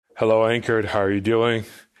Hello, Anchored. How are you doing?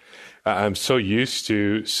 I'm so used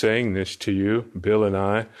to saying this to you, Bill and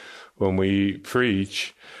I, when we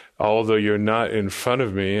preach. Although you're not in front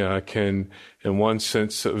of me, I can, in one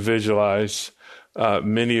sense, visualize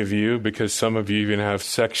many of you, because some of you even have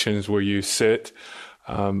sections where you sit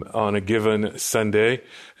on a given Sunday,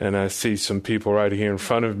 and I see some people right here in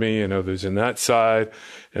front of me and others in that side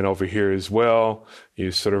and over here as well.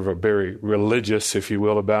 You sort of are very religious, if you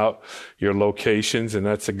will, about your locations, and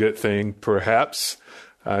that's a good thing, perhaps,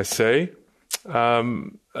 I say.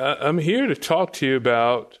 I'm here to talk to you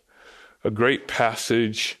about a great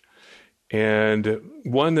passage, and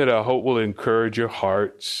one that I hope will encourage your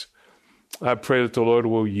hearts. I pray that the Lord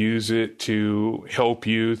will use it to help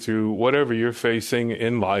you through whatever you're facing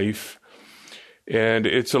in life. And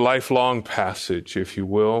it's a lifelong passage, if you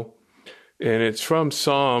will. And it's from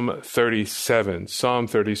Psalm 37. Psalm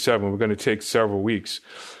 37. We're going to take several weeks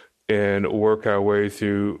and work our way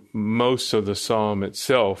through most of the psalm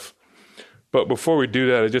itself. But before we do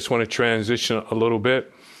that, I just want to transition a little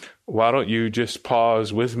bit. Why don't you just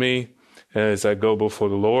pause with me as I go before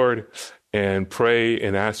the Lord and pray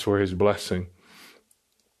and ask for his blessing.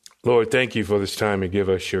 Lord, thank you for this time and give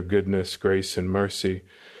us your goodness, grace, and mercy.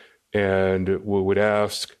 And we would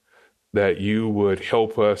ask that you would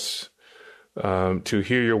help us to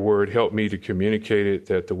hear your word, help me to communicate it,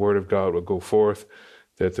 that the word of God would go forth,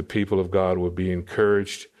 that the people of God would be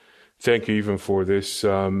encouraged. Thank you even for this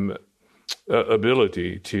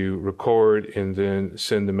ability to record and then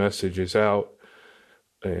send the messages out.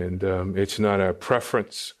 And it's not our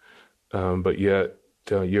preference, but yet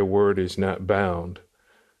your word is not bound.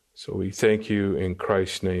 So we thank you in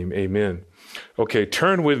Christ's name. Amen. Okay,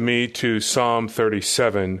 turn with me to Psalm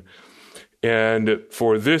 37. And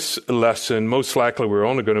for this lesson, most likely we're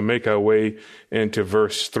only going to make our way into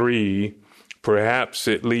verse 3, perhaps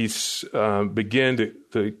at least begin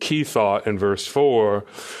the key thought in verse 4.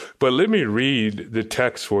 But let me read the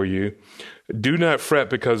text for you. Do not fret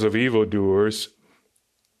because of evildoers.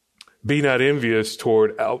 Be not envious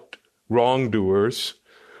toward wrongdoers,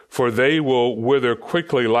 for they will wither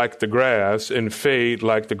quickly like the grass and fade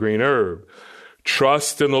like the green herb.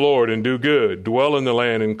 Trust in the Lord and do good. Dwell in the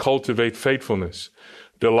land and cultivate faithfulness.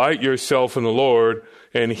 Delight yourself in the Lord,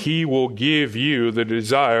 and he will give you the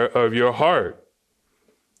desire of your heart.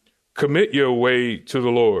 Commit your way to the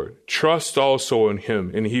Lord. Trust also in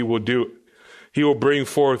him, and he will bring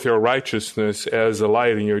forth your righteousness as the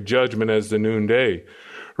light and your judgment as the noonday.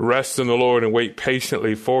 Rest in the Lord and wait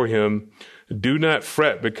patiently for him. Do not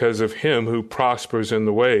fret because of him who prospers in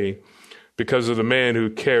the way, because of the man who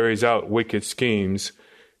carries out wicked schemes.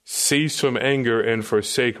 Cease from anger and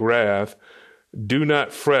forsake wrath. Do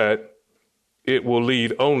not fret, it will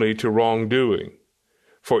lead only to wrongdoing.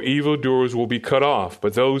 For evildoers will be cut off,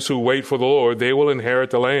 but those who wait for the Lord, they will inherit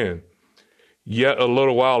the land. Yet a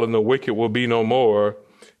little while and the wicked will be no more,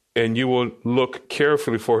 and you will look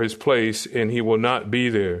carefully for his place, and he will not be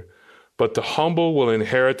there. But the humble will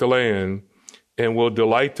inherit the land and will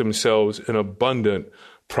delight themselves in abundant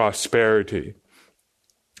prosperity.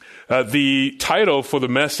 The title for the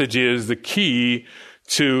message is The Key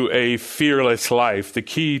to a Fearless Life. The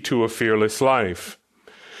Key to a Fearless Life.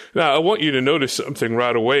 Now, I want you to notice something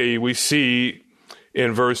right away. We see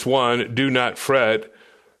in verse 1, do not fret,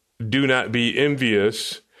 do not be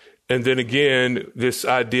envious. And then again, this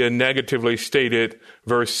idea negatively stated,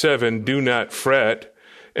 verse 7, do not fret.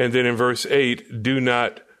 And then in verse 8, do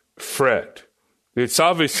not fret. It's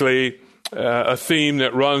obviously a theme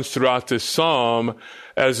that runs throughout this psalm,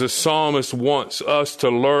 as the psalmist wants us to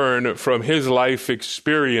learn from his life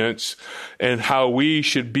experience and how we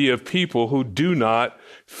should be a people who do not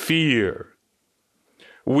fear.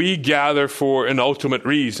 We gather for an ultimate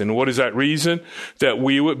reason. What is that reason? That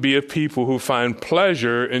we would be a people who find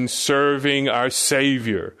pleasure in serving our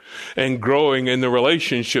Savior and growing in the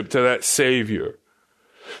relationship to that Savior,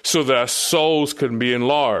 so that our souls can be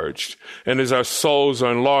enlarged. And as our souls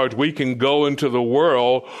are enlarged, we can go into the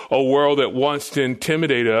world, a world that wants to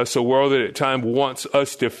intimidate us, a world that at times wants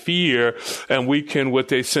us to fear, and we can,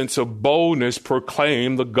 with a sense of boldness,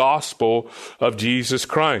 proclaim the gospel of Jesus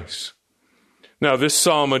Christ. Now, this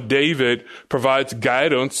Psalm of David provides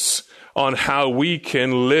guidance on how we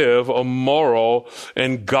can live a moral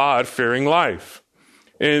and God-fearing life.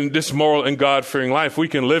 In this moral and God-fearing life, we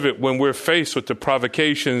can live it when we're faced with the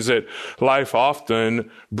provocations that life often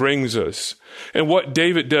brings us. And what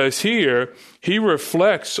David does here, he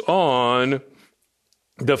reflects on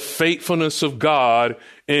the faithfulness of God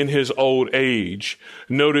in his old age.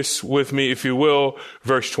 Notice with me, if you will,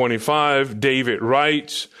 verse 25, David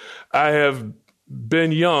writes, I have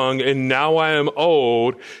been young and now I am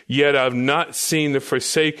old, yet I've not seen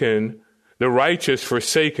the righteous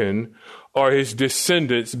forsaken, or his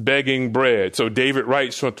descendants begging bread. So David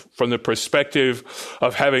writes from the perspective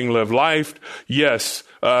of having lived life. Yes,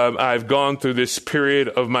 I've gone through this period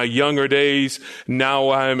of my younger days.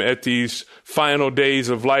 Now I'm at these final days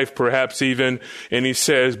of life, perhaps even. And he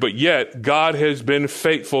says, but yet God has been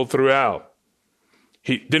faithful throughout.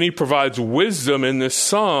 Then he provides wisdom in this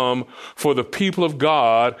psalm for the people of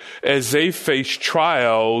God as they face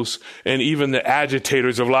trials and even the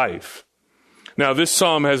agitators of life. Now, this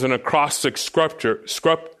psalm has an acrostic structure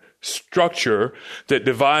that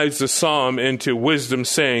divides the psalm into wisdom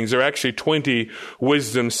sayings. There are actually 20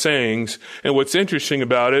 wisdom sayings. And what's interesting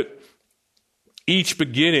about it, each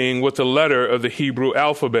beginning with the letter of the Hebrew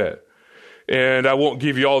alphabet. And I won't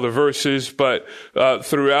give you all the verses, but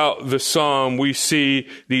throughout the psalm, we see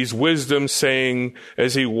these wisdom saying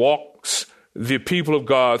as he walks the people of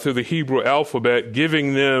God through the Hebrew alphabet,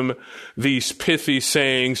 giving them these pithy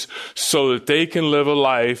sayings so that they can live a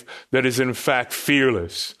life that is in fact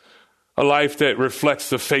fearless, a life that reflects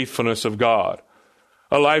the faithfulness of God,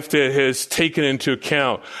 a life that has taken into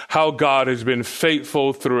account how God has been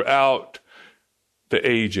faithful throughout the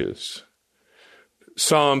ages.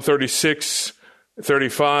 Psalm 36,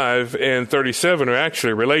 35, and 37 are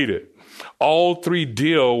actually related. All three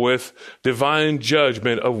deal with divine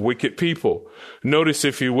judgment of wicked people. Notice,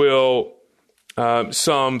 if you will,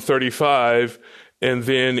 Psalm 35, and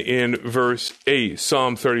then in verse 8,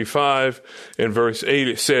 Psalm 35 and verse 8,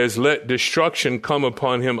 it says, let destruction come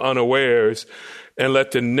upon him unawares, and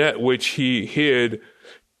let the net which he hid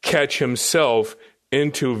catch himself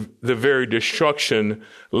into the very destruction,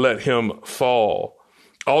 let him fall.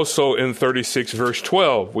 Also in 36 verse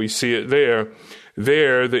 12, we see it there.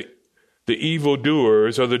 There, the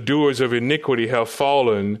evildoers, or the doers of iniquity, have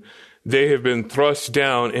fallen. They have been thrust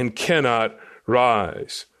down and cannot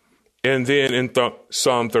rise. And then in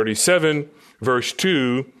Psalm 37, verse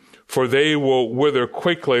 2, for they will wither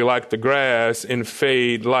quickly like the grass and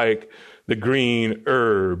fade like the green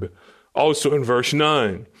herb. Also in verse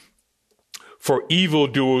 9, for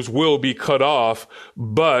evildoers will be cut off,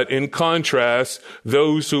 but in contrast,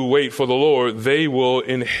 those who wait for the Lord, they will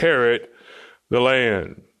inherit the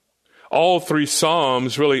land. All three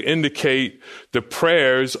Psalms really indicate the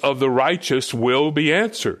prayers of the righteous will be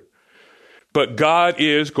answered. But God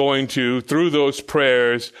is going to, through those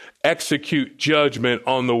prayers, execute judgment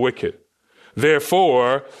on the wicked.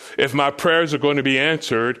 Therefore, if my prayers are going to be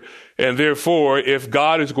answered, and therefore, if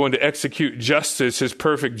God is going to execute justice, his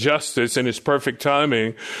perfect justice and his perfect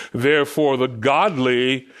timing, therefore the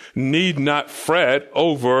godly need not fret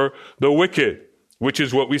over the wicked, which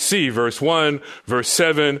is what we see. Verse 1, verse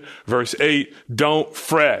 7, verse 8, don't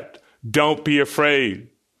fret. Don't be afraid.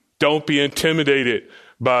 Don't be intimidated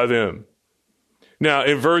by them. Now,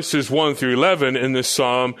 in verses 1 through 11 in this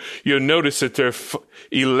psalm, you'll notice that there are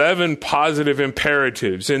 11 positive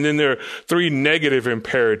imperatives, and then there are 3 negative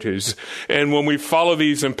imperatives. And when we follow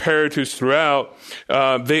these imperatives throughout,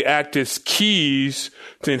 they act as keys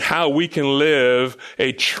to how we can live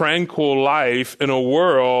a tranquil life in a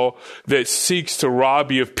world that seeks to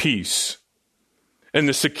rob you of peace and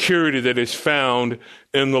the security that is found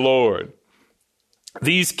in the Lord.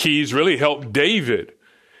 These keys really help David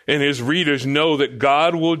and his readers know that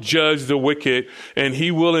God will judge the wicked, and he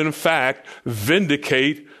will in fact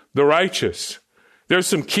vindicate the righteous. There's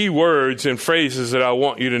some key words and phrases that I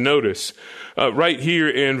want you to notice. Right here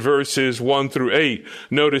in verses 1 through 8,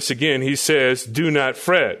 notice again, he says, do not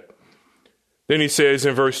fret. Then he says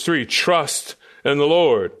in verse 3, trust in the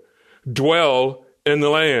Lord, dwell in the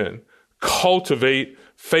land, cultivate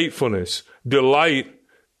faithfulness, delight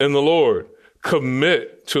in the Lord,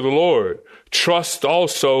 commit to the Lord. Trust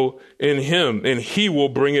also in him, and he will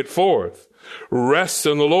bring it forth. Rest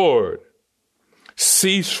in the Lord.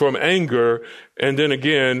 Cease from anger. And then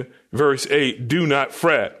again, verse 8, do not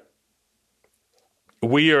fret.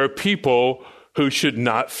 We are people who should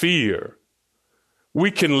not fear.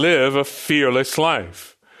 We can live a fearless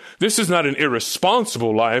life. This is not an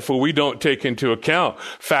irresponsible life where we don't take into account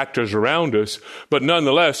factors around us, but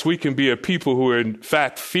nonetheless, we can be a people who are in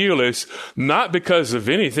fact fearless, not because of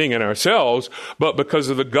anything in ourselves, but because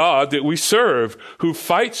of the God that we serve, who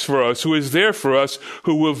fights for us, who is there for us,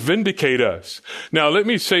 who will vindicate us. Now, let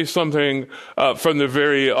me say something from the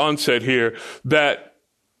very onset here, that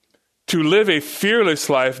to live a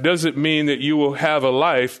fearless life doesn't mean that you will have a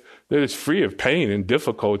life that is free of pain and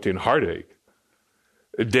difficulty and heartache.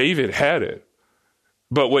 David had it.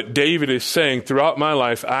 But what David is saying, throughout my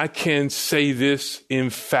life, I can say this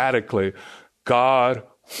emphatically. God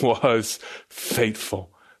was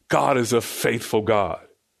faithful. God is a faithful God.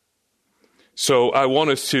 So I want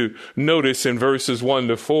us to notice in verses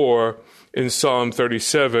 1-4 in Psalm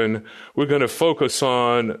 37, we're going to focus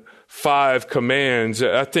on 5 commands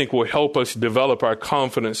that I think will help us develop our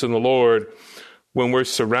confidence in the Lord when we're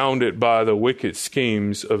surrounded by the wicked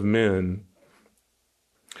schemes of men.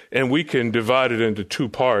 And we can divide it into 2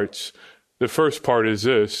 parts. The first part is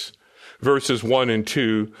this, verses 1 and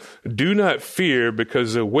 2, do not fear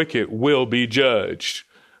because the wicked will be judged.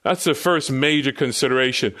 That's the first major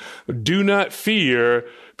consideration. Do not fear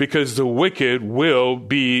because the wicked will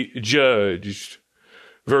be judged.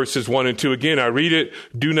 Verses 1 and 2, again, I read it.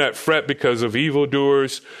 Do not fret because of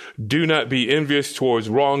evildoers. Do not be envious towards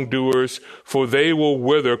wrongdoers, for they will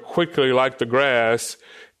wither quickly like the grass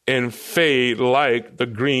and fade like the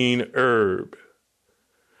green herb.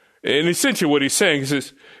 And essentially what he's saying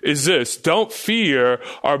is this, don't fear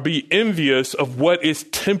or be envious of what is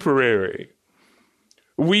temporary.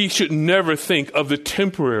 We should never think of the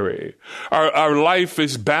temporary. Our life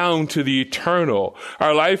is bound to the eternal.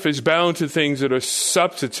 Our life is bound to things that are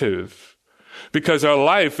substantive because our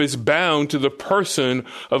life is bound to the person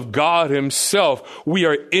of God himself. We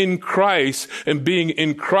are in Christ, and being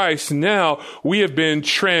in Christ now, we have been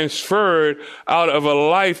transferred out of a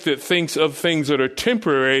life that thinks of things that are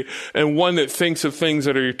temporary and one that thinks of things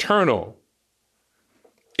that are eternal.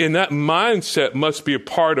 And that mindset must be a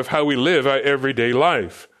part of how we live our everyday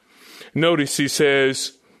life. Notice he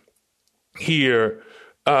says here,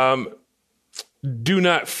 do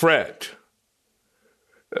not fret.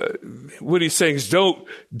 What he's saying is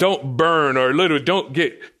don't burn, or literally don't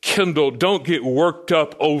get kindled, don't get worked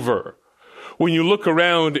up over. When you look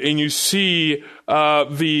around and you see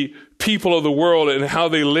the people of the world and how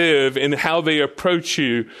they live and how they approach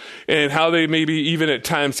you and how they maybe even at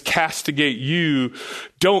times castigate you,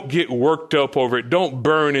 don't get worked up over it. Don't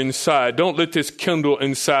burn inside. Don't let this kindle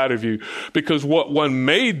inside of you. Because what one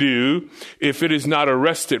may do, if it is not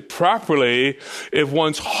arrested properly, if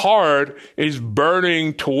one's heart is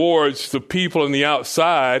burning towards the people on the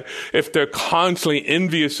outside, if they're constantly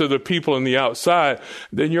envious of the people on the outside,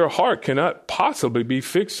 then your heart cannot possibly be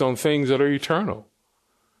fixed on things that are eternal.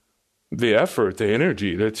 The effort, the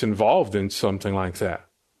energy that's involved in something like that,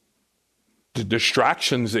 the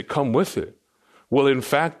distractions that come with it will in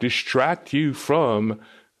fact distract you from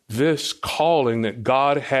this calling that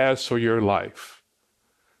God has for your life,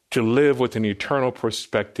 to live with an eternal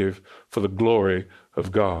perspective for the glory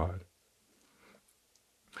of God.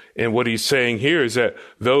 And what he's saying here is that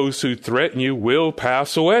those who threaten you will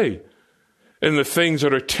pass away. And the things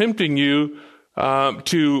that are tempting you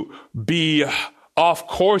to be off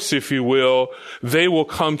course, if you will, they will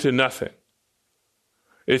come to nothing.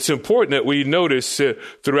 It's important that we notice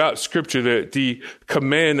throughout Scripture that the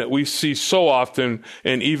command that we see so often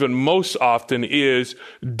and even most often is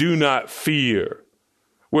do not fear.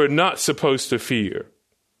 We're not supposed to fear.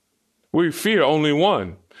 We fear only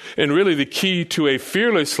one. And really the key to a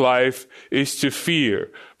fearless life is to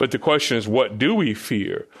fear. But the question is, what do we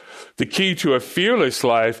fear? The key to a fearless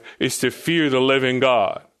life is to fear the living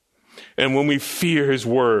God. And when we fear his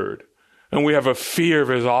word, and we have a fear of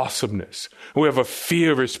his awesomeness, and we have a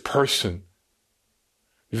fear of his person,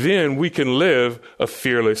 then we can live a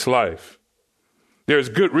fearless life. There's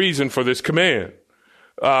good reason for this command.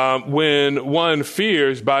 When one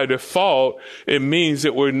fears by default, it means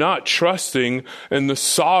that we're not trusting in the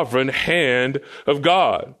sovereign hand of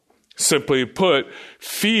God. Simply put,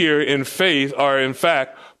 fear and faith are in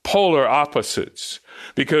fact polar opposites.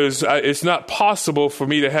 Because it's not possible for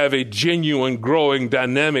me to have a genuine, growing,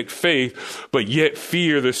 dynamic faith, but yet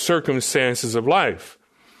fear the circumstances of life.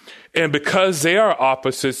 And because they are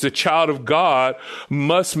opposites, the child of God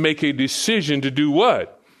must make a decision to do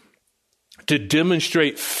what? To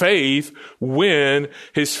demonstrate faith when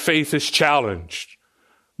his faith is challenged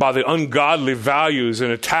by the ungodly values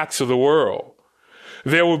and attacks of the world.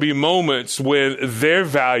 There will be moments when their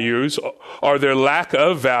values or their lack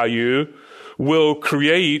of value will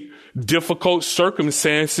create difficult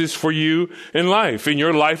circumstances for you in life, in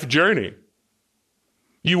your life journey.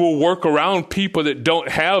 You will work around people that don't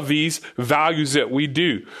have these values that we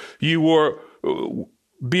do. You will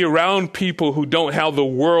be around people who don't have the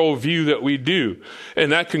worldview that we do.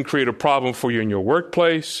 And that can create a problem for you in your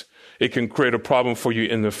workplace. It can create a problem for you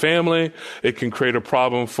in the family. It can create a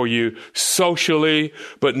problem for you socially.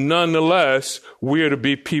 But nonetheless, we are to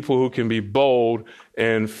be people who can be bold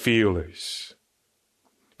and fearless.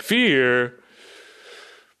 Fear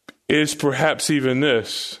is perhaps even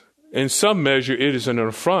this. In some measure, it is an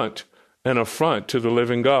affront to the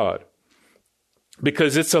living God.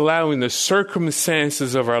 Because it's allowing the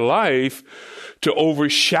circumstances of our life to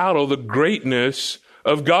overshadow the greatness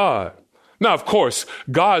of God. Now, of course,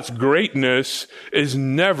 God's greatness is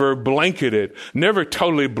never blanketed, never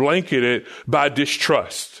totally blanketed by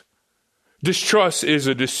distrust. Distrust is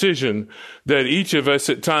a decision that each of us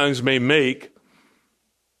at times may make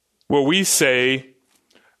where we say,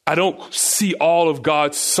 I don't see all of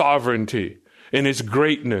God's sovereignty and his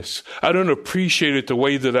greatness. I don't appreciate it the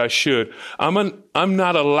way that I should. I'm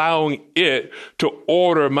not allowing it to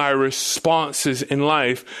order my responses in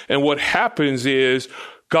life. And what happens is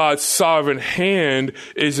God's sovereign hand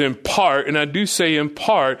is in part, and I do say in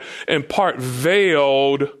part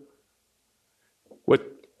veiled with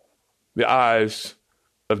the eyes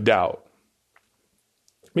of doubt.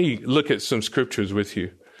 Let me look at some scriptures with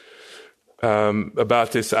you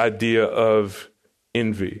about this idea of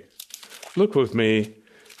envy. Look with me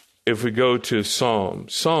if we go to Psalm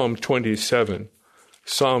 27, and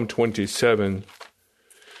Psalm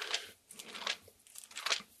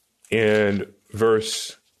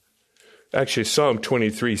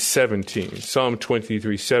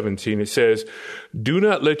it says, do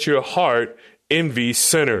not let your heart envy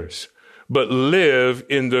sinners, but live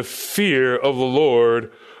in the fear of the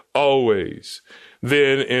Lord always.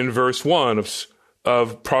 Then in verse 1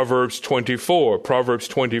 of Proverbs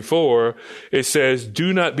 24, it says,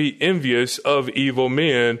 do not be envious of evil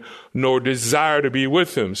men, nor desire to be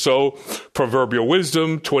with them. So proverbial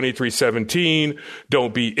wisdom, 23:17,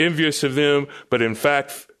 don't be envious of them, but in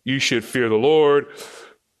fact, you should fear the Lord.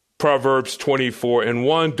 Proverbs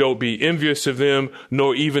 24:1, don't be envious of them,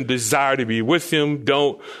 nor even desire to be with them.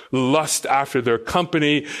 Don't lust after their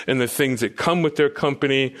company and the things that come with their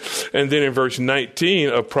company. And then in verse 19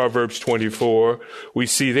 of Proverbs 24, we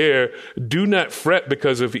see there, do not fret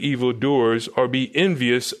because of evildoers or be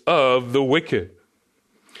envious of the wicked.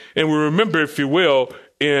 And we remember, if you will,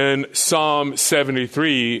 in Psalm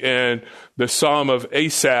 73 and the Psalm of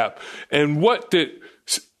Asaph, and what did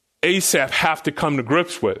Asaph have to come to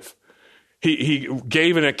grips with? He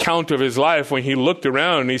gave an account of his life when he looked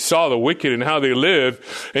around and he saw the wicked and how they lived,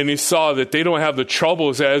 and he saw that they don't have the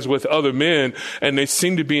troubles as with other men, and they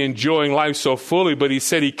seem to be enjoying life so fully. But he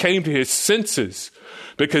said he came to his senses,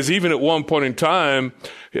 because even at one point in time,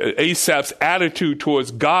 Asaph's attitude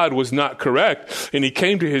towards God was not correct, and he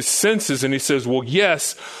came to his senses and he says, well,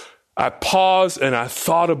 yes, I paused and I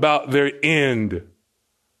thought about their end.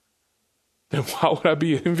 Then why would I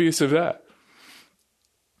be envious of that?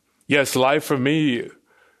 Yes, life for me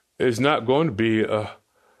is not going to be a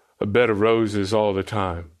bed of roses all the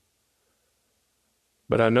time.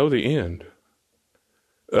 But I know the end.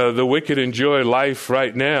 The wicked enjoy life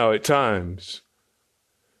right now at times.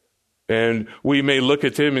 And we may look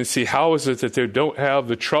at them and see, how is it that they don't have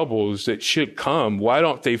the troubles that should come? Why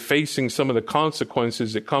aren't they facing some of the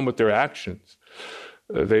consequences that come with their actions?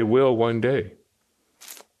 They will one day.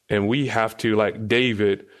 And we have to, like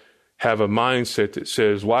David, have a mindset that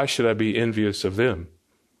says, why should I be envious of them?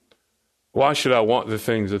 Why should I want the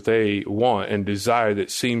things that they want and desire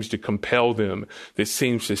that seems to compel them, that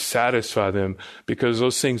seems to satisfy them? Because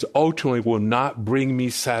those things ultimately will not bring me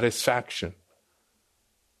satisfaction.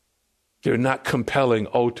 They're not compelling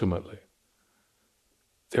ultimately.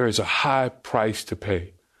 There is a high price to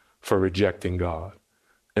pay for rejecting God,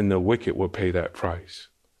 and the wicked will pay that price.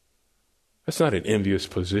 That's not an envious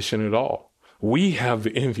position at all. We have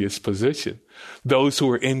the envious position. Those who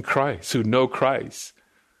are in Christ, who know Christ,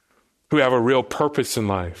 who have a real purpose in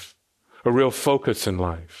life, a real focus in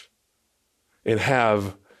life, and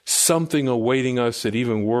have something awaiting us that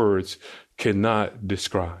even words cannot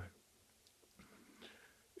describe.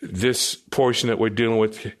 This portion that we're dealing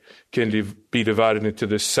with can be divided into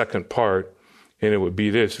this second part, and it would be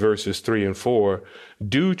this, verses 3 and 4.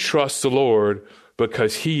 Do trust the Lord,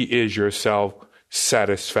 because he is your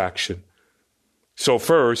self-satisfaction. So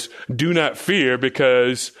first, do not fear,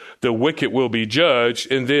 because the wicked will be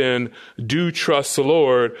judged. And then do trust the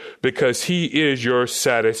Lord, because he is your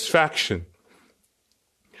satisfaction.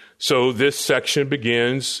 So this section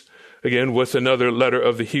begins again with another letter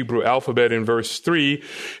of the Hebrew alphabet in verse 3.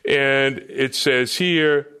 And it says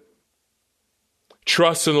here,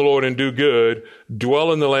 trust in the Lord and do good,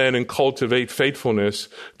 dwell in the land and cultivate faithfulness,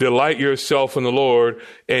 delight yourself in the Lord,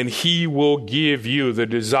 and he will give you the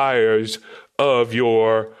desires of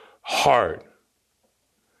your heart.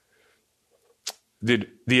 The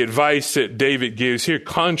advice that David gives here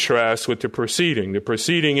contrasts with the preceding. The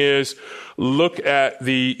preceding is, look at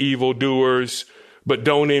the evildoers, but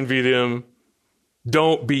don't envy them.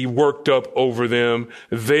 Don't be worked up over them.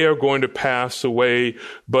 They are going to pass away.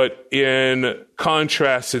 But in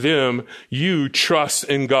contrast to them, you trust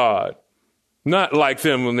in God. Not like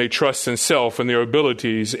them when they trust in self and their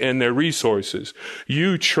abilities and their resources.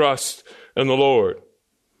 You trust in the Lord.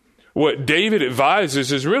 What David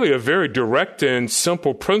advises is really a very direct and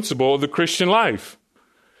simple principle of the Christian life.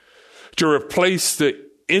 To replace the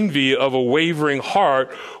envy of a wavering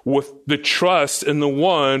heart with the trust in the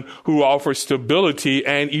one who offers stability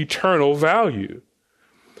and eternal value.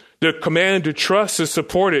 The command to trust is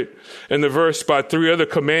supported in the verse by three other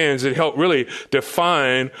commands that help really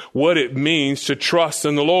define what it means to trust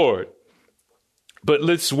in the Lord. But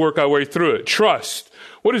let's work our way through it. Trust.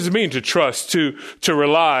 What does it mean to trust? To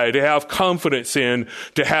rely, to have confidence in,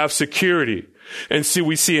 to have security. And see,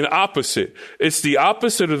 we see an opposite. It's the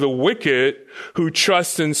opposite of the wicked who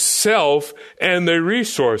trust in self and their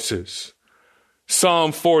resources.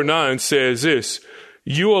 Psalm 4:9 says this,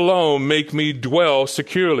 "You alone make me dwell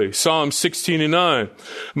securely." Psalm 16:9,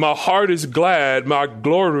 "My heart is glad, my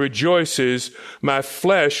glory rejoices, my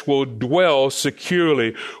flesh will dwell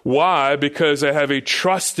securely." Why? Because I have a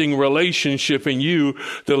trusting relationship in you,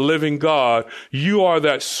 the living God. You are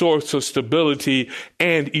that source of stability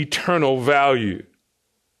and eternal value.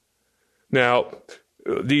 Now,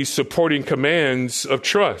 these supporting commands of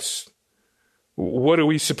trust. What are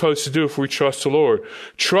we supposed to do if we trust the Lord?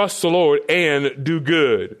 Trust the Lord and do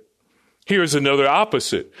good. Here's another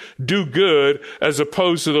opposite. Do good as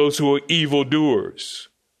opposed to those who are evildoers.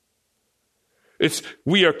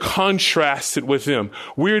 We are contrasted with them.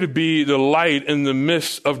 We're to be the light in the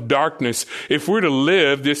midst of darkness. If we're to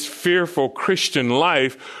live this fearful Christian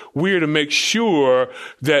life, we're to make sure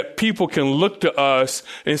that people can look to us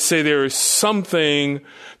and say there is something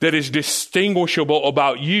that is distinguishable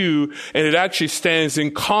about you, and it actually stands in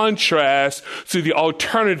contrast to the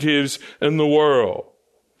alternatives in the world.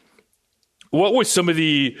 What were some of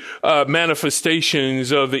the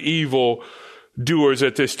manifestations of the evil doers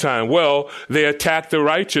at this time? Well, they attacked the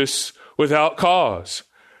righteous without cause.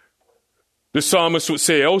 The psalmist would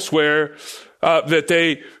say elsewhere that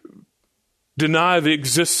they deny the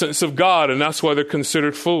existence of God, and that's why they're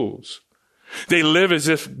considered fools. They live as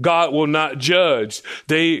if God will not judge.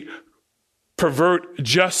 They pervert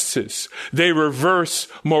justice. They reverse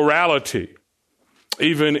morality.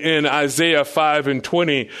 Even in Isaiah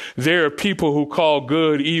 5:20, there are people who call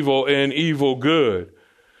good evil and evil good.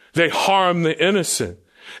 They harm the innocent.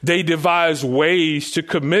 They devise ways to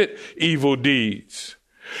commit evil deeds.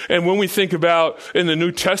 And when we think about in the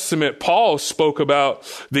New Testament, Paul spoke about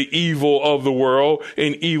the evil of the world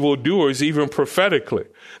and evildoers, even prophetically.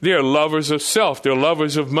 They are lovers of self. They're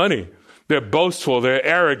lovers of money. They're boastful. They're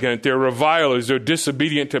arrogant. They're revilers. They're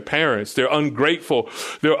disobedient to parents. They're ungrateful.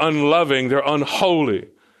 They're unloving. They're unholy.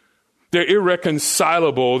 They're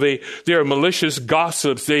irreconcilable. They are malicious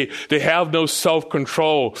gossips. They have no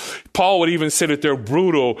self-control. Paul would even say that they're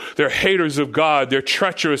brutal. They're haters of God. They're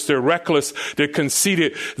treacherous. They're reckless. They're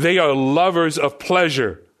conceited. They are lovers of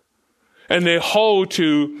pleasure. And they hold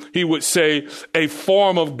to, he would say, a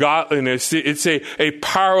form of godliness. It's a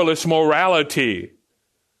powerless morality.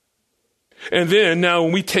 And then now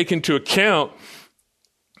when we take into account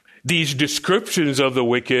these descriptions of the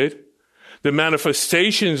wicked, the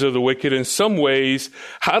manifestations of the wicked in some ways,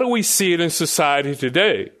 how do we see it in society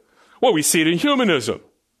today? Well, we see it in humanism.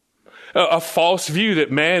 A false view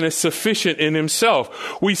that man is sufficient in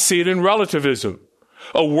himself. We see it in relativism.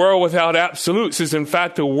 A world without absolutes is in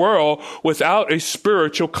fact a world without a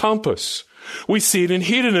spiritual compass. We see it in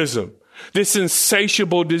hedonism. This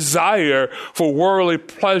insatiable desire for worldly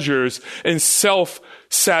pleasures and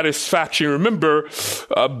self-satisfaction. Remember,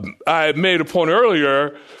 I made a point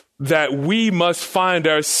earlier that we must find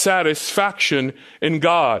our satisfaction in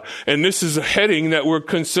God. And this is a heading that we're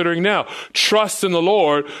considering now. Trust in the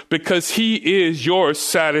Lord because He is your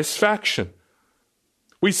satisfaction.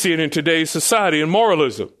 We see it in today's society in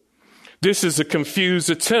moralism. This is a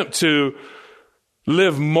confused attempt to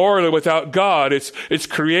live morally without God. It's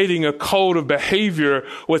creating a code of behavior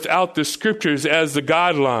without the scriptures as the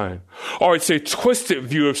guideline. Or it's a twisted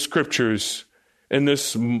view of scriptures in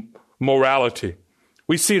this morality.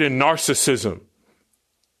 We see it in narcissism.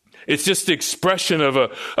 It's just the expression of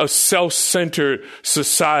a self-centered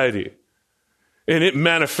society. And it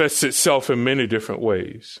manifests itself in many different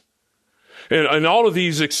ways. And all of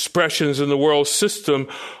these expressions in the world system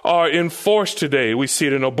are enforced today. We see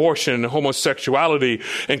it in abortion, and homosexuality,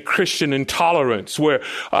 and Christian intolerance, where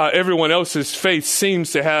everyone else's faith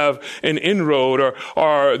seems to have an inroad,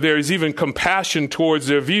 or there's even compassion towards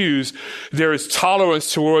their views. There is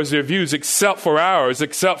tolerance towards their views, except for ours,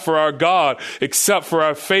 except for our God, except for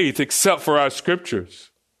our faith, except for our scriptures.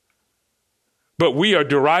 But we are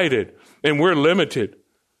derided, and we're limited,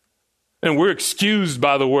 and we're excused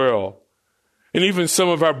by the world. And even some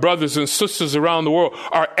of our brothers and sisters around the world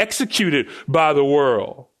are executed by the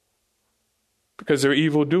world because they're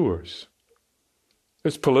evildoers.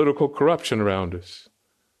 There's political corruption around us.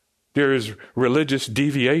 There is religious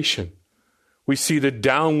deviation. We see the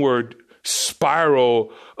downward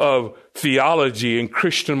spiral of theology and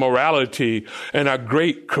Christian morality and our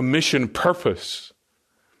great commission purpose.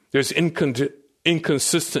 There's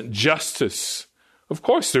inconsistent justice. Of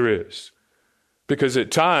course there is. Because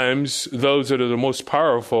at times, those that are the most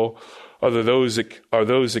powerful are those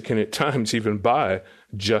that can at times even buy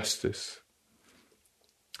justice.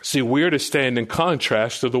 See, we're to stand in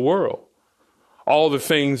contrast to the world. All the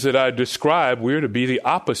things that I described, we're to be the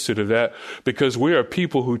opposite of that because we are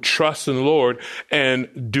people who trust in the Lord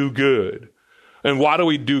and do good. And why do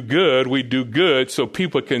we do good? We do good so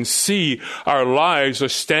people can see our lives are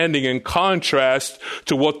standing in contrast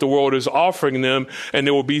to what the world is offering them, and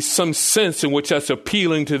there will be some sense in which that's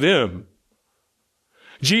appealing to them.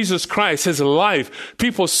 Jesus Christ, his life,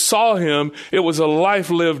 people saw him. It was a life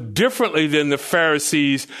lived differently than the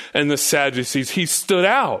Pharisees and the Sadducees. He stood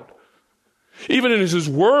out. Even in his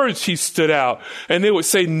words, he stood out. And they would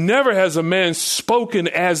say, never has a man spoken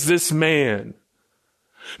as this man.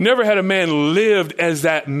 Never had a man lived as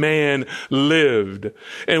that man lived.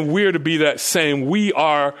 And we're to be that same. We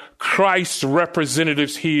are Christ's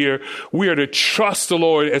representatives here. We are to trust the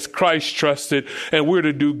Lord as Christ trusted, and we're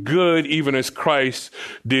to do good even as Christ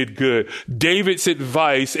did good. David's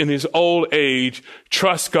advice in his old age,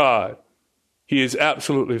 trust God. He is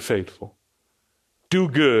absolutely faithful. Do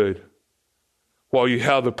good while you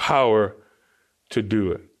have the power to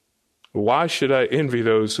do it. Why should I envy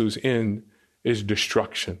those whose end is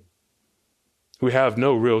destruction? We have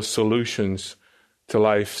no real solutions to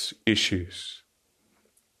life's issues.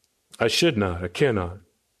 I should not. I cannot.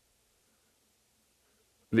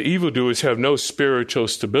 The evildoers have no spiritual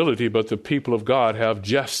stability, but the people of God have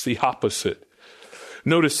just the opposite.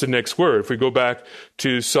 Notice the next word. If we go back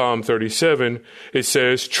to Psalm 37, it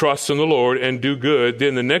says, trust in the Lord and do good.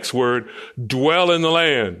 Then the next word, dwell in the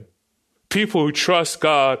land. People who trust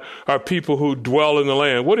God are people who dwell in the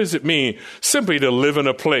land. What does it mean? Simply to live in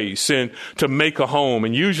a place and to make a home.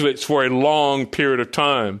 And usually it's for a long period of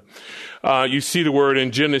time. You see the word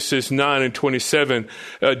in Genesis 9:27,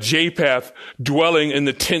 Japheth dwelling in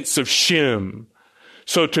the tents of Shem.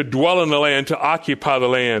 So to dwell in the land, to occupy the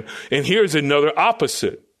land. And here's another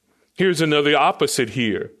opposite. Here's another opposite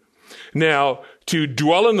here. Now, to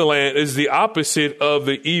dwell in the land is the opposite of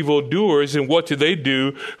the evildoers. And what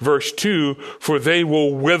do? Verse 2, for they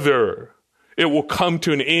will wither. It will come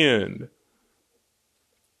to an end.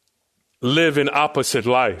 Live an opposite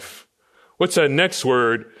life. What's that next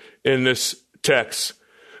word in this text?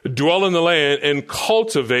 Dwell in the land and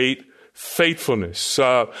cultivate faithfulness.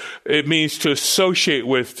 It means to associate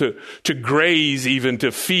with, to graze, even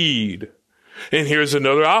to feed. And here's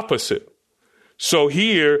another opposite. So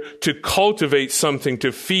here, to cultivate something,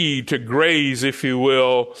 to feed, to graze, if you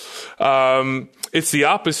will, it's the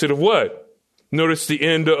opposite of what? Notice the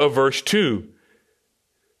end of verse 2.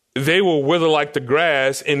 They will wither like the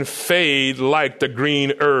grass and fade like the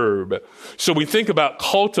green herb. So we think about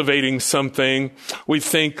cultivating something. We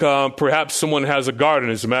think perhaps someone has a garden.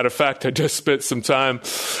 As a matter of fact, I just spent some time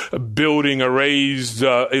building a raised,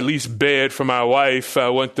 at least bed for my wife. I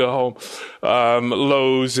went to home,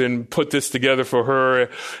 Lowe's and put this together for her.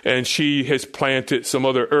 And she has planted some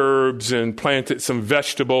other herbs and planted some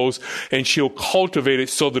vegetables, and she'll cultivate it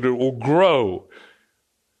so that it will grow.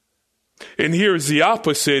 And here's the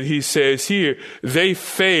opposite. He says here, they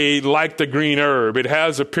fade like the green herb. It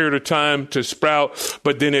has a period of time to sprout,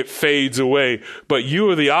 but then it fades away. But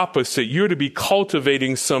you are the opposite. You're to be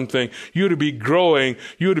cultivating something. You're to be growing.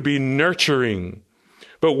 You're to be nurturing.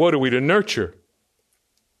 But what are we to nurture?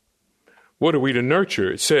 What are we to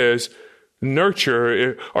nurture? It says,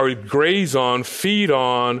 nurture or graze on, feed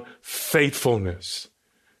on faithfulness.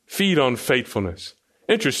 Feed on faithfulness.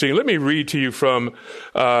 Interesting. Let me read to you from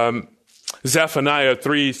Zephaniah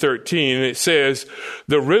 3:13. It says,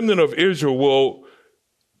 the remnant of Israel will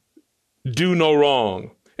do no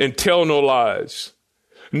wrong and tell no lies,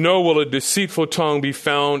 nor will a deceitful tongue be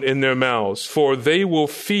found in their mouths, for they will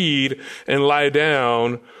feed and lie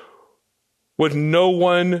down with no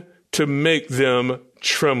one to make them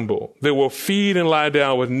tremble. They will feed and lie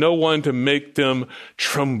down with no one to make them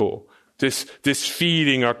tremble. This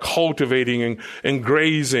feeding or cultivating and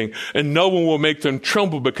grazing, and no one will make them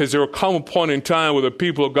tremble, because there will come a point in time where the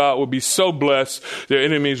people of God will be so blessed, their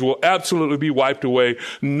enemies will absolutely be wiped away.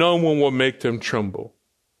 No one will make them tremble.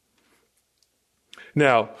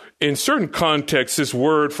 Now, in certain contexts, this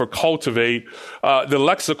word for cultivate, the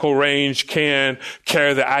lexical range can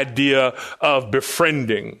carry the idea of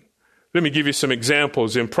befriending. Let me give you some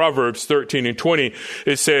examples. In Proverbs 13 and 20,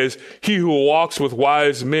 it says, he who walks with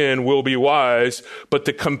wise men will be wise, but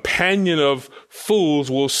the companion of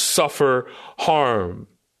fools will suffer harm.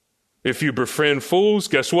 If you befriend fools,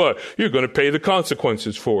 guess what? You're going to pay the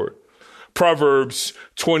consequences for it. Proverbs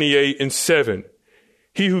 28 and 7.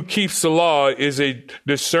 He who keeps the law is a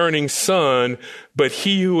discerning son, but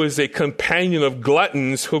he who is a companion of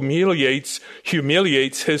gluttons humiliates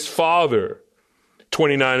his father.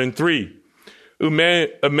 29 and 3.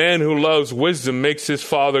 A man who loves wisdom makes his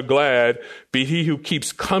father glad, but he who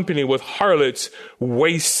keeps company with harlots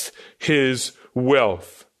wastes his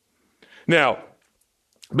wealth. Now,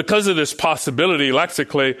 because of this possibility,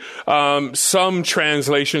 lexically, some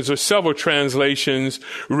translations or several translations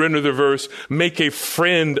render the verse, make a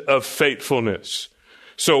friend of faithfulness.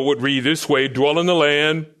 So it would read this way, dwell in the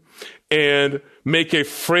land and make a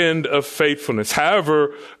friend of faithfulness.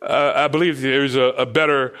 However, I believe there's a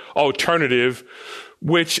better alternative,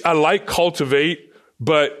 which I like, cultivate,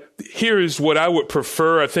 but here is what I would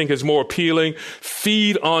prefer, I think is more appealing,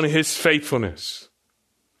 feed on his faithfulness.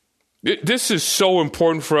 This is so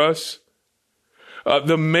important for us.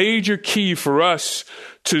 The major key for us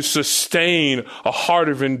to sustain a heart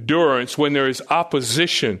of endurance when there is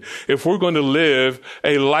opposition, if we're going to live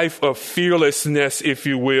a life of fearlessness, if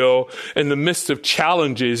you will, in the midst of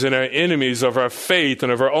challenges and our enemies of our faith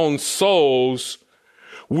and of our own souls,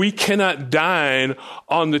 we cannot dine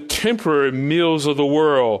on the temporary meals of the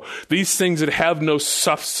world, these things that have no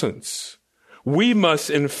substance. We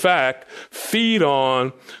must, in fact, feed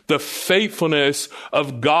on the faithfulness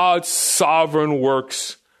of God's sovereign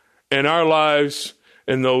works in our lives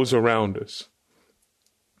and those around us.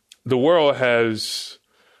 The world has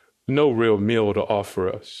no real meal to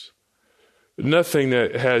offer us, nothing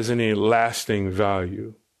that has any lasting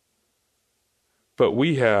value. But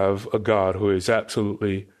we have a God who is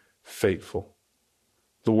absolutely faithful.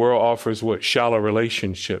 The world offers what? Shallow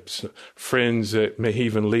relationships, friends that may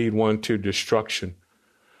even lead one to destruction,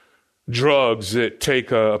 drugs that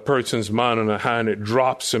take a person's mind on a high and it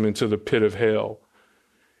drops them into the pit of hell,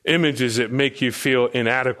 images that make you feel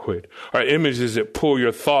inadequate, or images that pull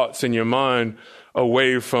your thoughts and your mind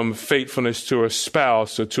away from faithfulness to a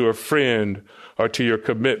spouse or to a friend or to your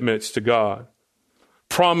commitments to God.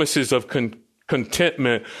 Promises of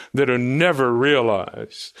contentment that are never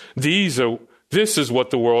realized. This is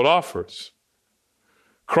what the world offers.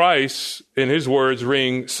 Christ, in his words,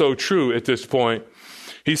 ring so true at this point.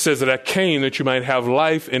 He says that I came that you might have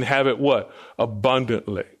life and have it what?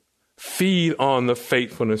 Abundantly. Feed on the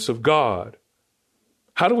faithfulness of God.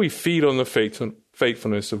 How do we feed on the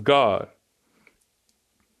faithfulness of God?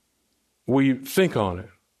 We think on it.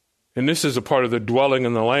 And this is a part of the dwelling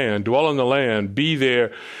in the land. Dwell in the land, be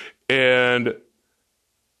there, and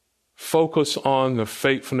focus on the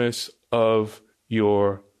faithfulness of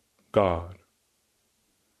your God.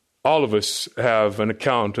 All of us have an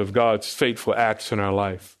account of God's faithful acts in our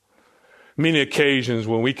life. Many occasions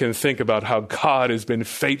when we can think about how God has been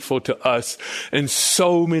faithful to us in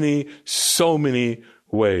so many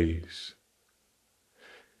ways.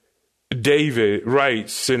 David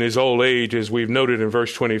writes in his old age, as we've noted in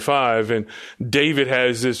verse 25, and David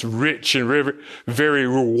has this rich and very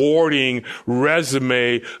rewarding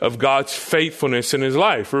resume of God's faithfulness in his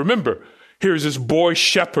life. Remember, here's this boy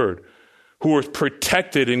shepherd who was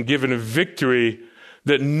protected and given a victory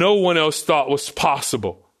that no one else thought was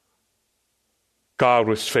possible. God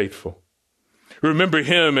was faithful. Remember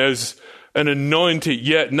him as an anointed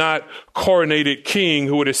yet not coronated king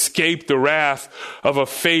who would escape the wrath of a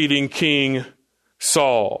fading king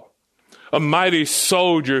Saul. A mighty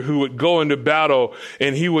soldier who would go into battle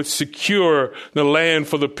and he would secure the land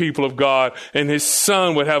for the people of God, and his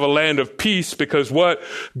son would have a land of peace because what?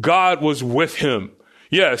 God was with him.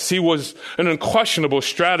 Yes, he was an unquestionable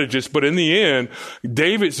strategist, but in the end,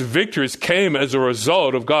 David's victories came as a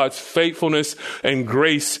result of God's faithfulness and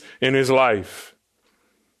grace in his life.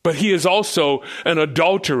 But he is also an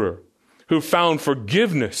adulterer who found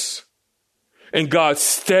forgiveness in God's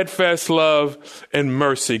steadfast love and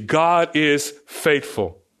mercy. God is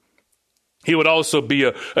faithful. He would also be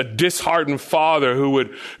a disheartened father who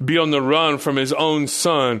would be on the run from his own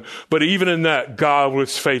son. But even in that, God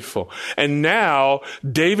was faithful. And now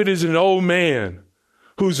David is an old man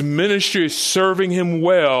whose ministry is serving him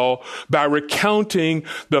well by recounting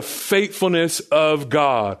the faithfulness of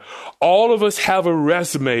God. All of us have a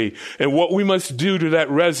resume, and what we must do to that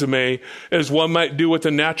resume is one might do with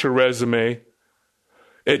a natural resume.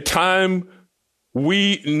 At time,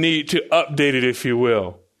 we need to update it, if you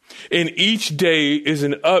will. And each day is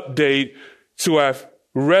an update to our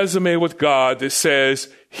resume with God that says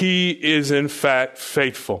he is in fact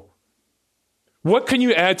faithful. What can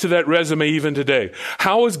you add to that resume even today?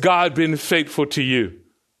 How has God been faithful to you?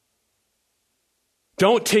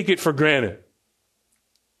 Don't take it for granted.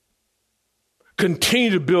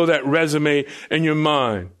 Continue to build that resume in your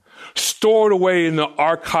mind. Store it away in the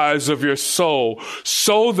archives of your soul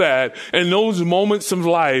so that in those moments of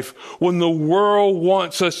life when the world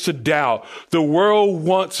wants us to doubt, the world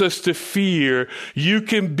wants us to fear, you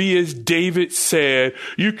can be as David said,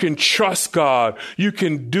 you can trust God, you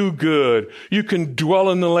can do good, you can dwell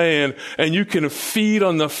in the land, and you can feed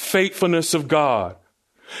on the faithfulness of God.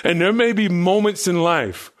 And there may be moments in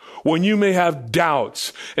life when you may have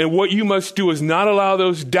doubts, and what you must do is not allow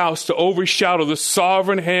those doubts to overshadow the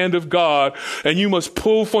sovereign hand of God, and you must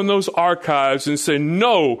pull from those archives and say,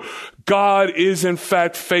 no, God is in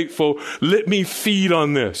fact faithful. Let me feed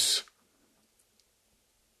on this.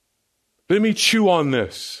 Let me chew on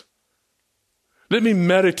this. Let me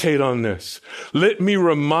meditate on this. Let me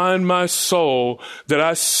remind my soul that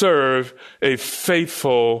I serve a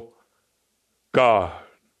faithful God.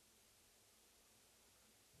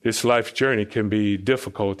 This life journey can be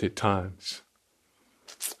difficult at times.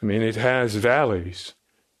 I mean, it has valleys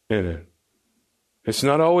in it. It's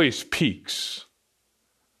not always peaks.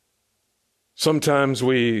 Sometimes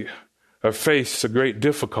we are faced a great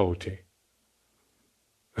difficulty.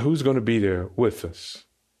 Who's going to be there with us?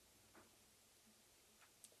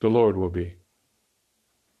 The Lord will be.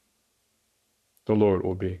 The Lord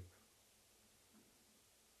will be.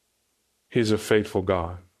 He's a faithful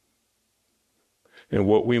God. And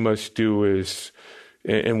what we must do is,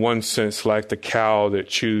 in one sense, like the cow that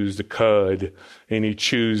chews the cud, and he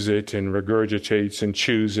chews it and regurgitates and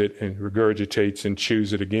chews it and regurgitates and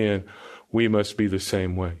chews it again, we must be the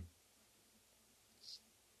same way.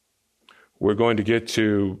 We're going to get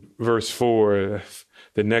to verse 4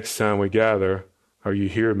 the next time we gather, or you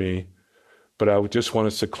hear me, but I would just want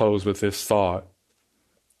us to close with this thought.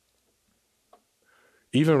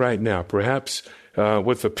 Even right now, perhaps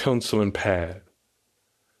with a pencil and pad,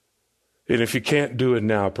 and if you can't do it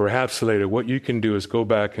now, perhaps later, what you can do is go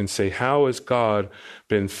back and say, how has God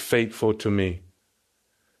been faithful to me?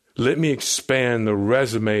 Let me expand the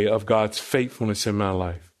resume of God's faithfulness in my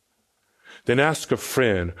life. Then ask a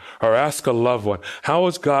friend or ask a loved one, how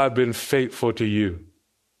has God been faithful to you?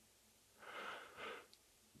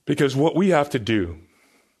 Because what we have to do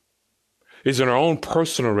is in our own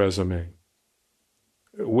personal resume,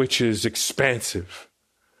 which is expansive,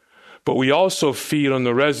 but we also feed on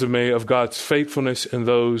the resume of God's faithfulness in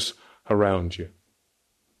those around you.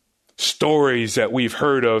 Stories that we've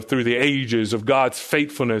heard of through the ages of God's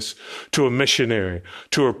faithfulness to a missionary,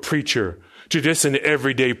 to a preacher, to just an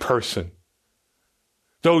everyday person.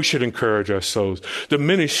 Those should encourage our souls. The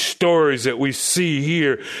many stories that we see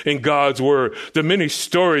here in God's word, the many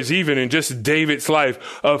stories even in just David's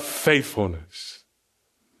life of faithfulness.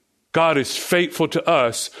 God is faithful to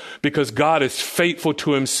us because God is faithful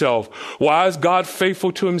to himself. Why is God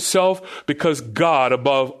faithful to himself? Because God,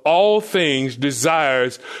 above all things,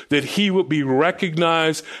 desires that he would be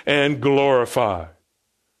recognized and glorified.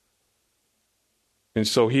 And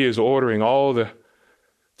so he is ordering all the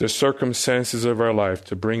circumstances of our life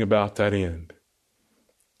to bring about that end.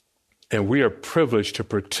 And we are privileged to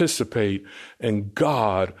participate in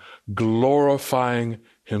God glorifying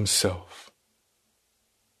himself.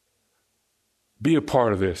 Be a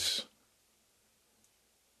part of this.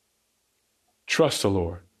 Trust the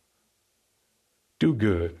Lord. Do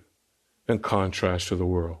good in contrast to the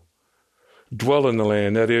world. Dwell in the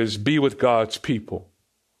land, that is, be with God's people.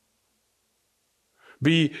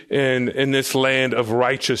 Be in this land of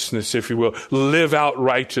righteousness, if you will. Live out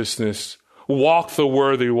righteousness. Walk the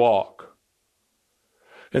worthy walk.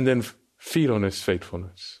 And then feed on his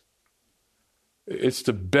faithfulness. It's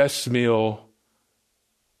the best meal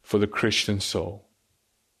for the Christian soul.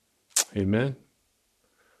 Amen.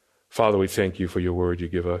 Father, we thank you for your word you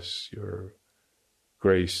give us, your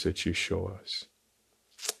grace that you show us.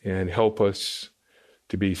 And help us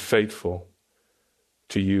to be faithful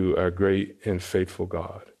to you, our great and faithful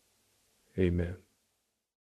God. Amen.